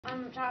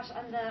Josh,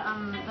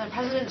 on the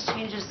president's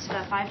changes to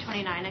the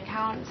 529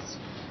 accounts,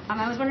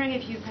 I was wondering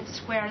if you could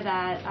square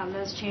that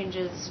those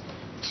changes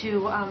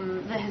to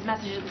his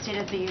message at the State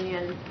of the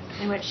Union,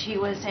 in which he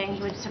was saying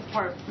he would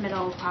support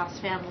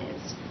middle-class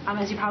families.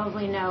 As you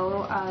probably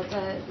know,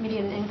 the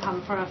median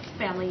income for a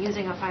family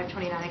using a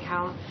 529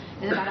 account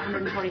is about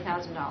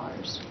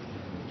 $140,000.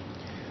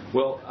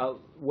 Well,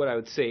 what I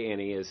would say,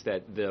 Annie, is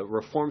that the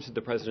reforms that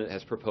the president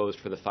has proposed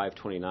for the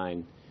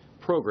 529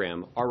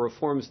 program are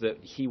reforms that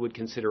he would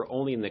consider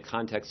only in the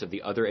context of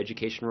the other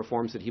education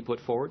reforms that he put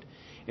forward.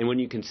 And when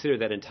you consider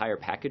that entire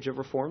package of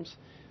reforms,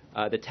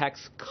 the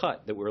tax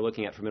cut that we're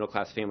looking at for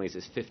middle-class families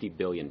is $50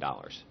 billion.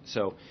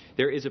 So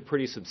there is a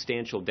pretty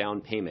substantial down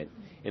payment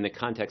in the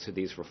context of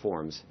these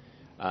reforms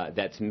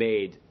that's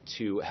made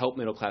to help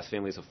middle-class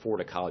families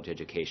afford a college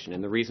education.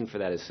 And the reason for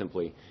that is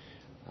simply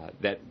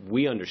that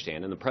we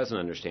understand, and the president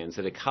understands,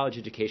 that a college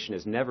education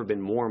has never been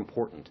more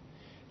important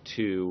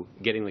to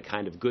getting the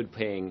kind of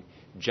good-paying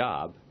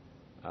job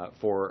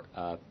for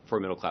a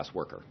middle-class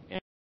worker, and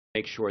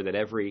make sure that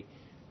every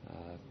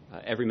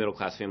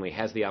middle-class family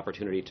has the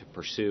opportunity to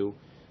pursue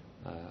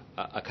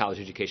a college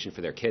education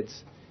for their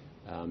kids.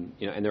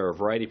 And there are a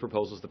variety of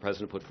proposals the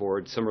president put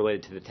forward, some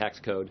related to the tax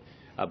code,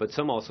 but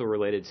some also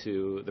related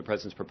to the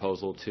president's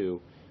proposal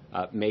to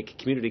make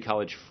community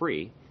college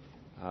free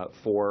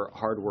for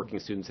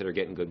hard-working students that are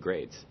getting good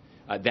grades.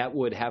 That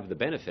would have the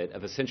benefit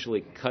of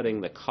essentially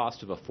cutting the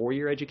cost of a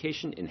four-year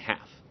education in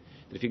half.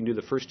 That if you can do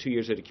the first 2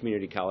 years at a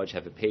community college,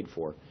 have it paid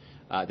for,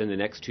 then the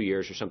next 2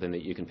 years are something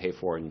that you can pay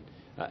for, and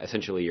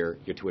essentially your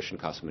tuition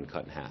costs have been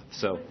cut in half.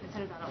 So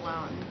consider that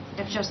alone,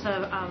 if just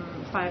the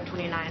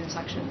 529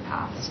 section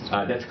passed.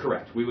 That's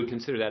correct. We would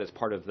consider that as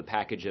part of the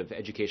package of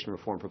education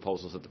reform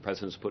proposals that the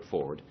president has put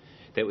forward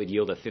that would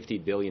yield a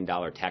 $50 billion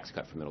tax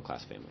cut for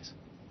middle-class families.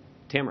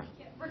 Tamara.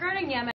 Regarding Yemen,